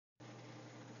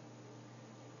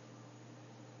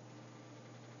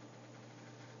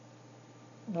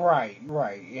right,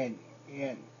 and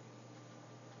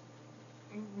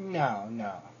no,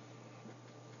 no,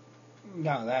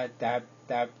 no,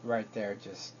 that right there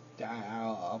just,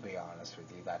 I'll be honest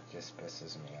with you, that just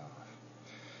pisses me off.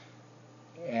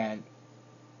 And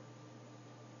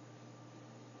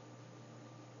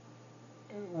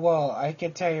well, I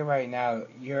can tell you right now,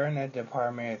 you're in a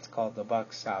department. It's called the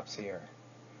Buck Stops Here,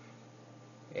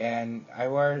 and I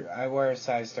wear a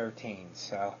size 13,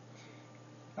 so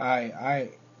I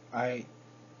I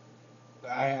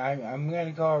I'm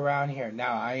gonna go around here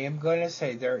now. I am gonna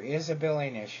say there is a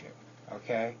billing issue.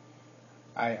 Okay,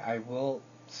 I will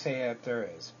say that there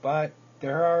is, but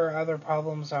there are other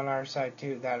problems on our side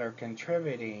too that are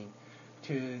contributing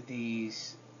to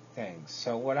these things.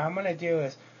 So what I'm gonna do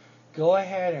is go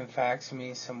ahead and fax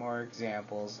me some more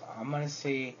examples. I'm gonna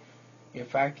see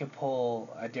if I can pull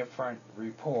a different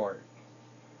report.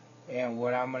 And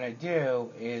what I'm going to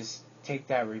do is take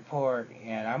that report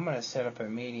and I'm going to set up a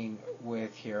meeting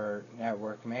with your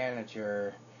network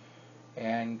manager.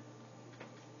 And,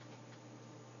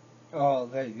 oh,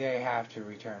 they have to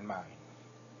return mine.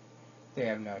 They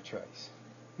have no choice.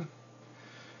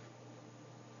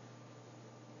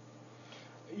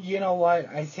 You know what?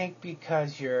 I think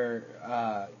because you're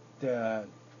the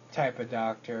type of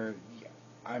doctor,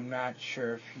 I'm not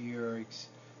sure if you're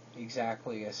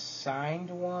exactly assigned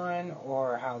one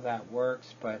or how that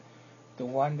works, but the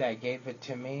one that gave it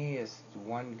to me is the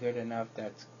one good enough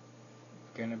that's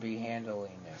going to be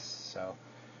handling this. So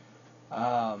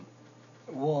um,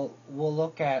 we'll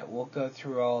go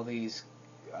through all these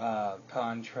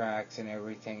contracts and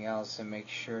everything else and make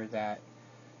sure that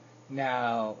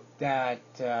now that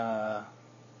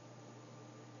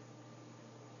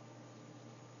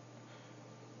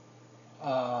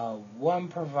one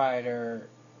provider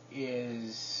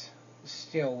is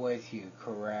still with you,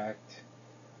 correct?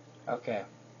 Okay,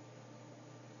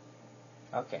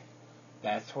 okay,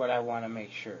 that's what I want to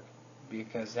make sure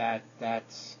because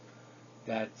that's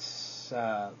that's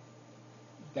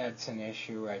an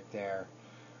issue right there.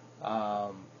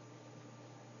 Um,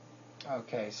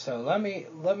 okay, so let me.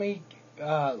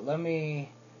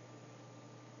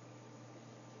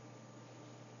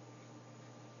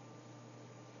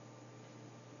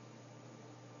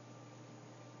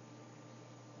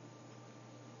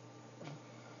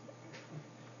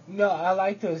 No, I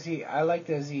like those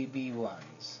EB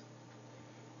ones.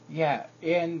 Yeah,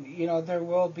 and there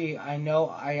will be. I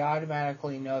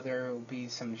automatically know there will be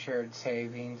some shared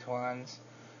savings ones,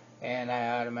 and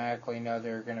I automatically know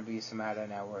there are going to be some out of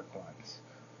network ones.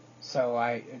 So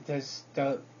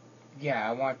yeah,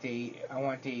 I want the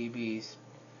EBs,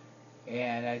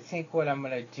 and I think what I'm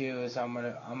gonna do is I'm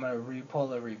gonna repull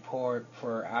the report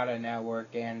for out of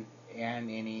network and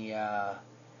any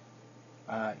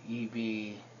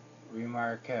EB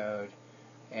remark code,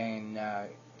 and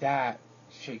that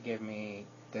should give me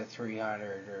the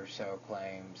 300 or so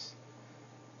claims.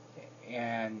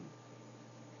 And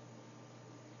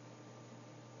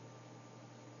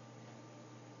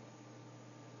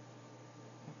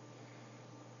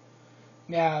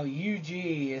now UG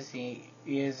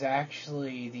is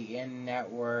actually the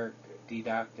in-network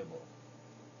deductible.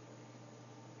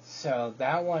 So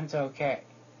that one's okay.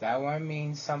 That one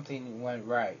means something went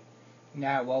right.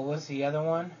 Now, what was the other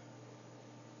one?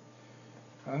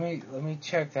 Let me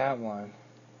check that one.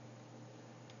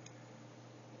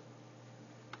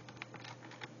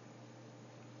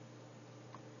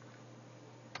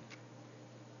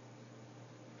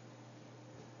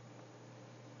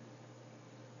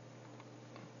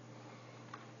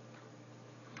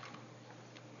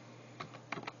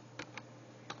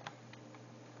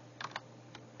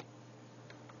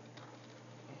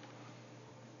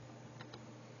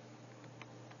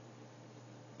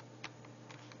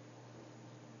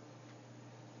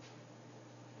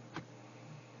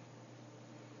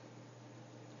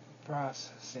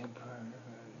 Processing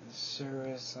the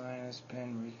service line has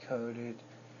been recoded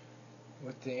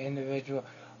with the individual.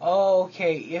 Oh,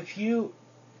 okay. If you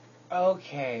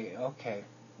okay.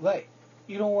 Let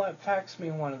you know what? Fax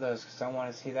me one of those because I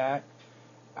want to see that.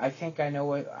 I think I know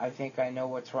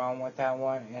what's wrong with that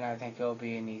one, and I think it'll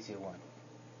be an easy one.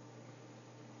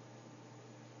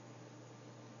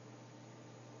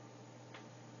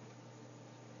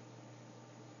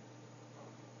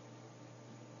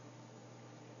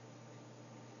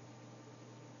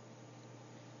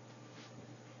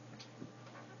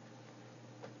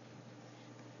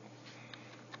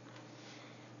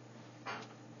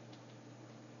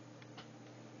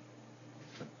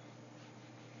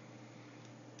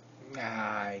 Nah,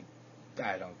 I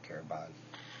don't care about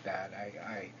that.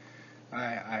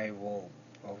 I will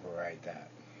override that.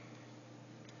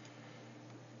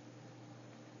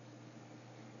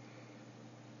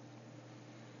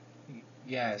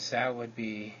 yes, that would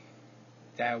be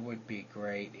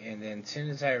great. And then as soon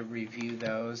as I review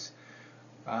those,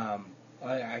 um,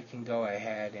 I can go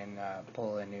ahead and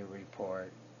pull a new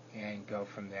report and go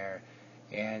from there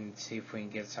and see if we can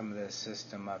get some of the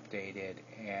system updated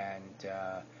and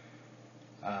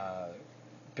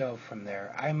go from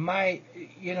there. I might,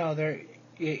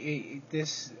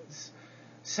 this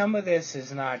some of this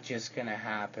is not just going to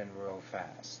happen real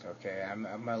fast. Okay, I'm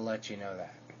going to let you know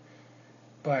that.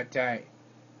 But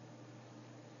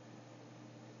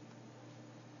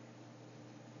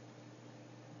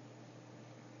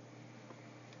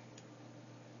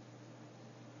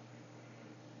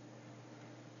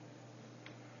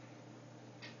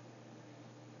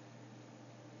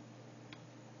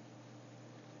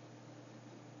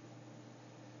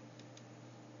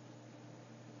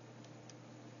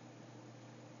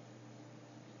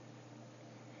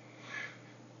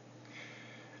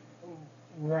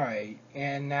right,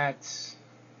 and that's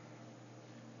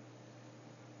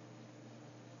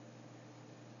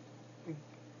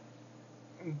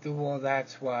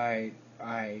why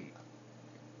I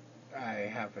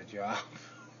have a job.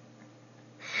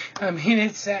 I mean,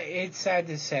 it's sad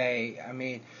to say. I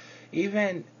mean,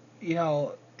 even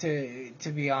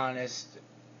to be honest,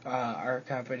 our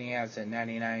company has a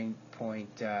 99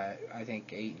 point I think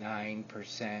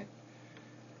 89%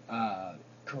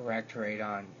 correct rate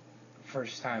on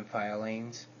first time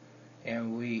filings,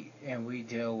 and we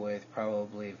deal with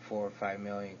probably 4 or 5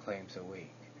 million claims a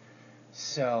week.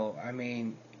 So I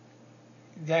mean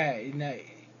that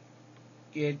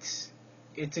it's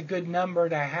a good number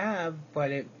to have,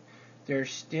 but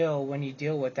there's still, when you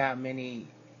deal with that many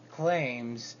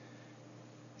claims,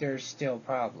 there's still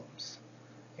problems,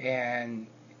 and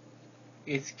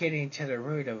it's getting to the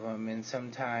root of them. And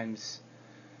sometimes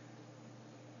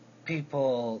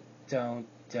people don't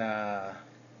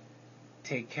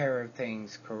take care of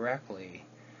things correctly,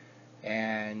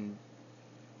 and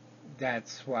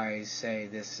that's why I say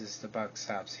this is the buck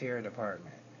stops here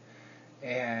department.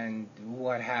 And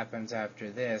what happens after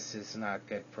this is not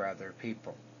good for other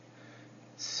people.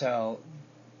 So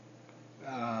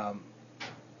I'm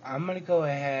going to go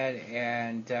ahead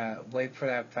and wait for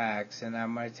that fax, and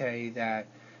I'm going to tell you that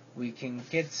we can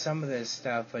get some of this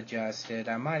stuff adjusted.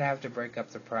 I might have to break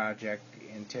up the project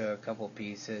into a couple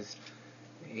pieces,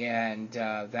 and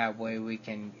that way we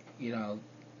can,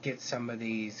 get some of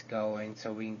these going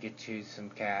so we can get you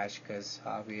some cash, because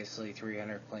obviously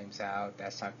 300 claims out,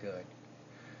 that's not good.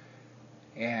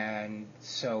 And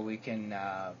so we can,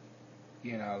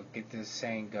 get this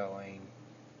thing going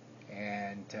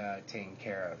and taken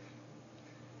care of.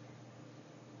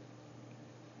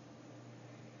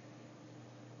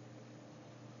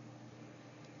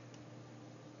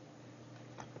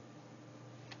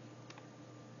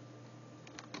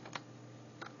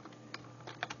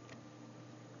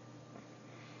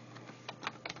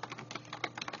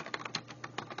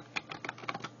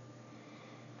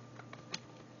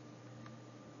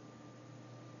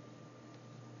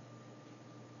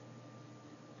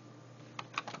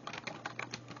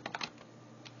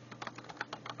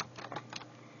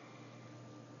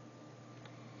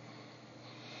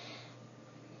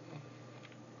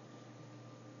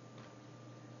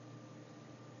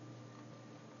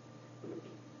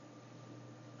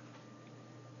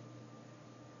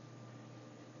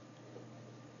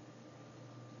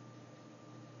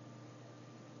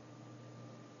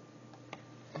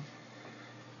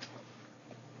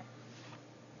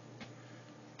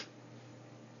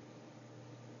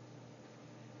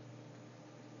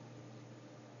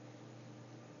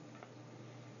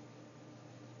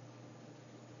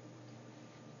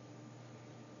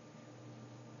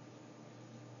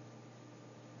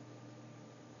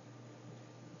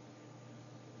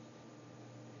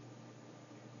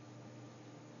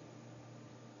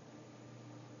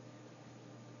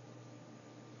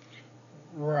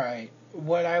 Right.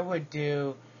 What I would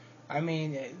do, I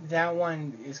mean, that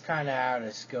one is kind of out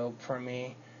of scope for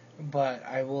me, but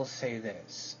I will say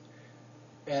this.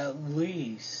 At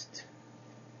least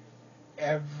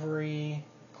every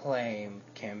claim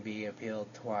can be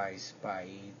appealed twice by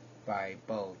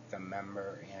both the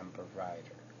member and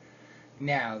provider.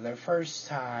 Now, the first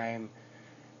time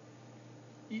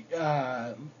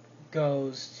uh,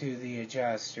 goes to the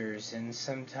adjusters, and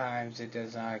sometimes it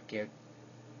does not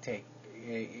take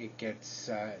it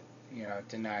gets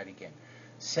denied again.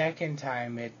 Second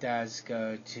time it does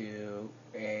go to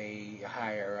a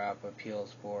higher up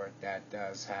appeals board that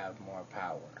does have more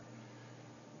power.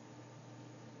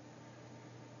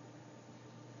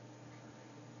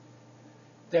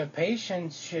 The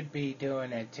patients should be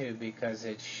doing it too, because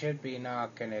it should be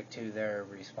knocking it to their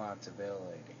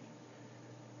responsibility.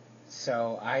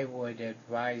 So I would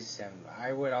advise them.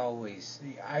 I would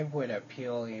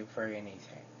appeal for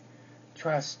anything.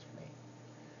 Trust me.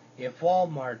 If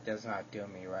Walmart does not do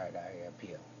me right, I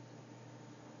appeal.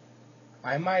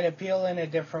 I might appeal in a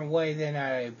different way than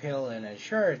I appeal an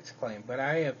insurance claim, but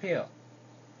I appeal.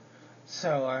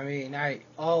 So, I mean, I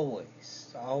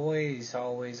always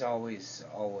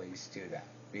do that,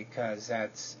 because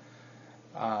that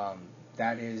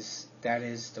is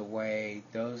the way.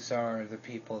 Those are the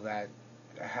people that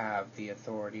have the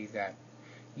authority that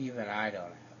even I don't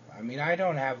have. I mean, I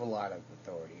don't have a lot of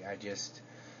authority. I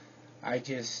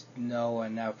just know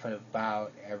enough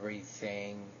about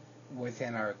everything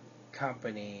within our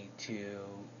company to,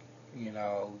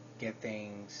 get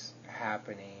things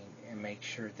happening and make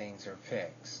sure things are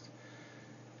fixed.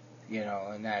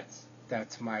 And that's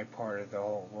my part of the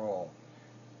whole role.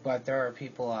 But there are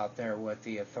people out there with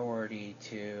the authority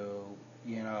to,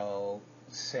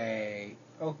 say,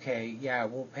 okay, yeah,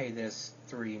 we'll pay this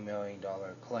 $3 million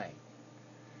claim.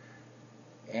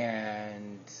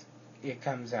 And it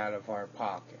comes out of our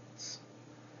pockets.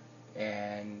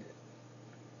 And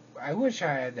I wish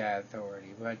I had that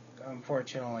authority, but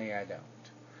unfortunately I don't.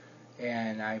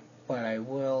 But I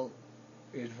will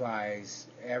advise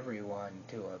everyone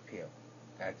to appeal.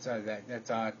 That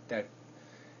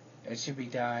it should be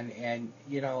done. And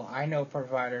I know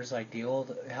providers like the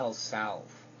old Health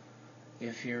South.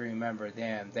 If you remember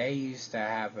them, they used to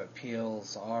have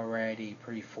appeals already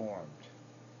preformed.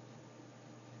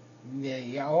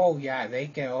 Yeah, they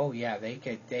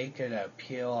could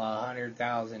appeal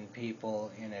 100,000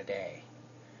 people in a day.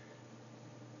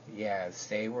 Yes,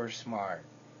 they were smart.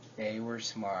 They were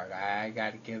smart. I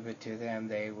got to give it to them.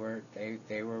 They were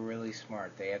really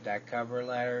smart. They had that cover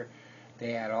letter.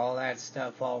 They had all that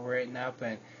stuff all written up,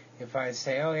 and if I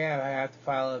say, oh yeah, I have to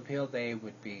file an appeal, they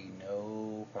would be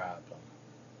no problem.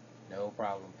 No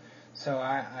problem. So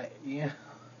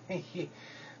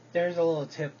there's a little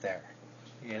tip there,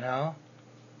 you know?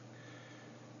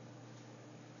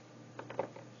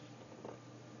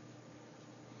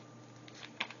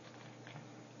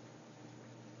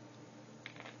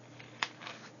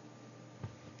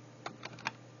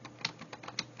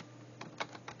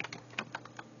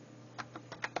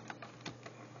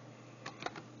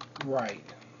 Right.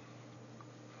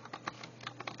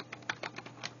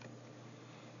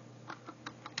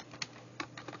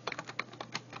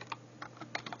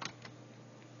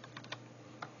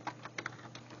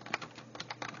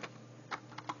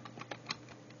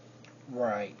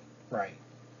 Right. Right.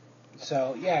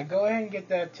 So yeah, go ahead and get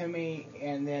that to me,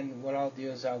 and then what I'll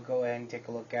do is I'll go ahead and take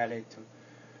a look at it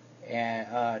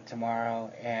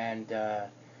tomorrow, and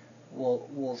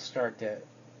we'll start to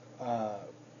uh,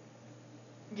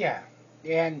 yeah,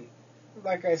 and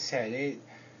like I said,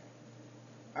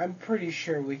 I'm pretty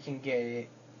sure we can get it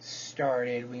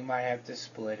started. We might have to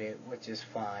split it, which is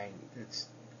fine. It's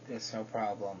no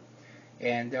problem.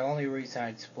 And the only reason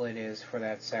I'd split is for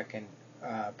that second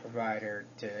provider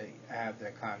to have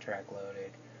the contract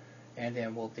loaded, and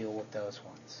then we'll deal with those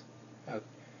ones.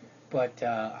 But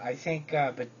I think,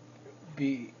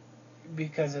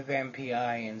 because of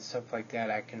MPI and stuff like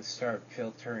that, I can start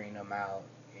filtering them out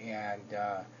and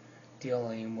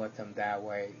dealing with them that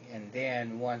way. And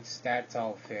then once that's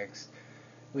all fixed,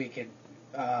 we could.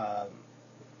 Uh,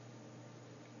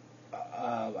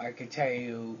 I could tell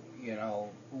you,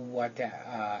 what to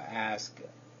ask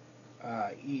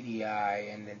EDI,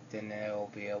 and then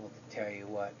they'll be able to tell you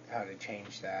how to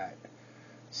change that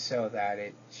so that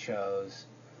it shows,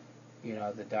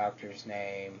 the doctor's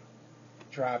name,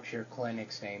 drops your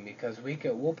clinic's name, because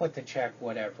we'll put the check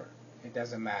whatever, it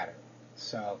doesn't matter.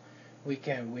 So we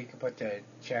can put the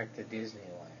check to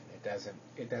Disneyland.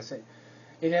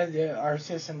 Our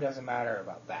system doesn't matter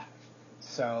about that.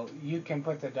 So you can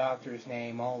put the doctor's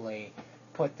name only,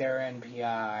 put their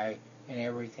NPI and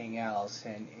everything else,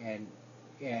 and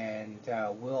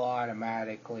we'll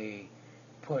automatically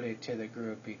put it to the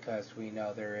group because we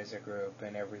know there is a group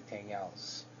and everything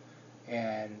else.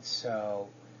 And so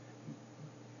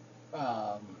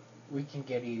we can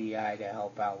get EDI to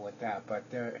help out with that. But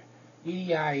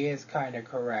EDI is kind of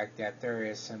correct that there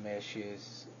is some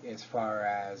issues as far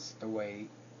as the way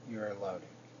you're loaded.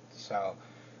 So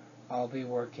I'll be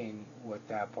working with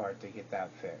that part to get that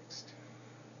fixed.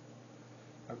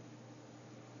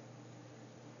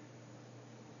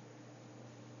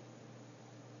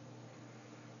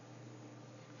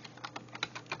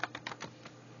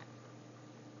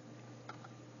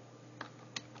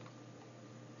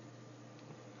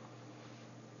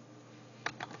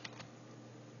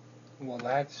 Well,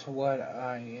 that's what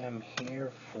I am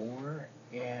here for,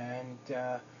 and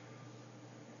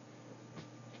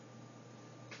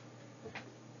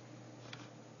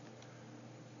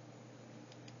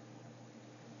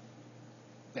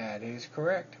That is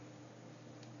correct.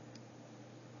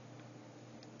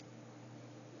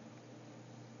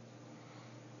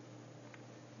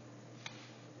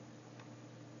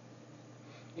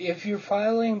 If you're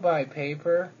filing by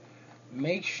paper,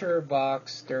 make sure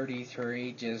box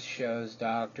 33 just shows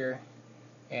doctor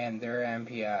and their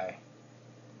MPI.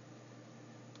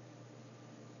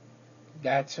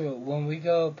 That's what, when we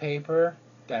go paper,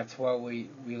 that's what we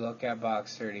look at,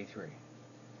 box 33.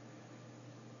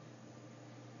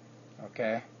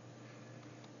 Okay?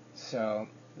 So,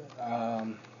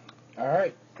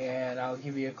 alright, and I'll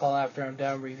give you a call after I'm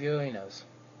done reviewing those.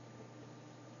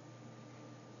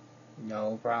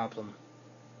 No problem.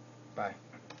 Bye.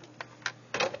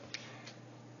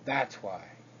 That's why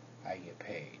I get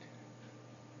paid.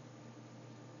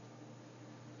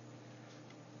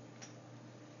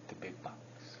 The big bucks.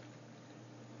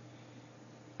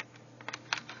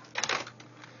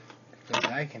 Because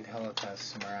I can tell a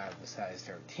customer I have a size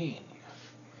 13.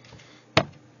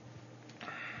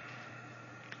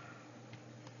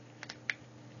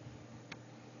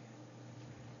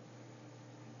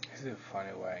 This is a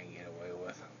funny way I can get away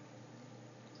with.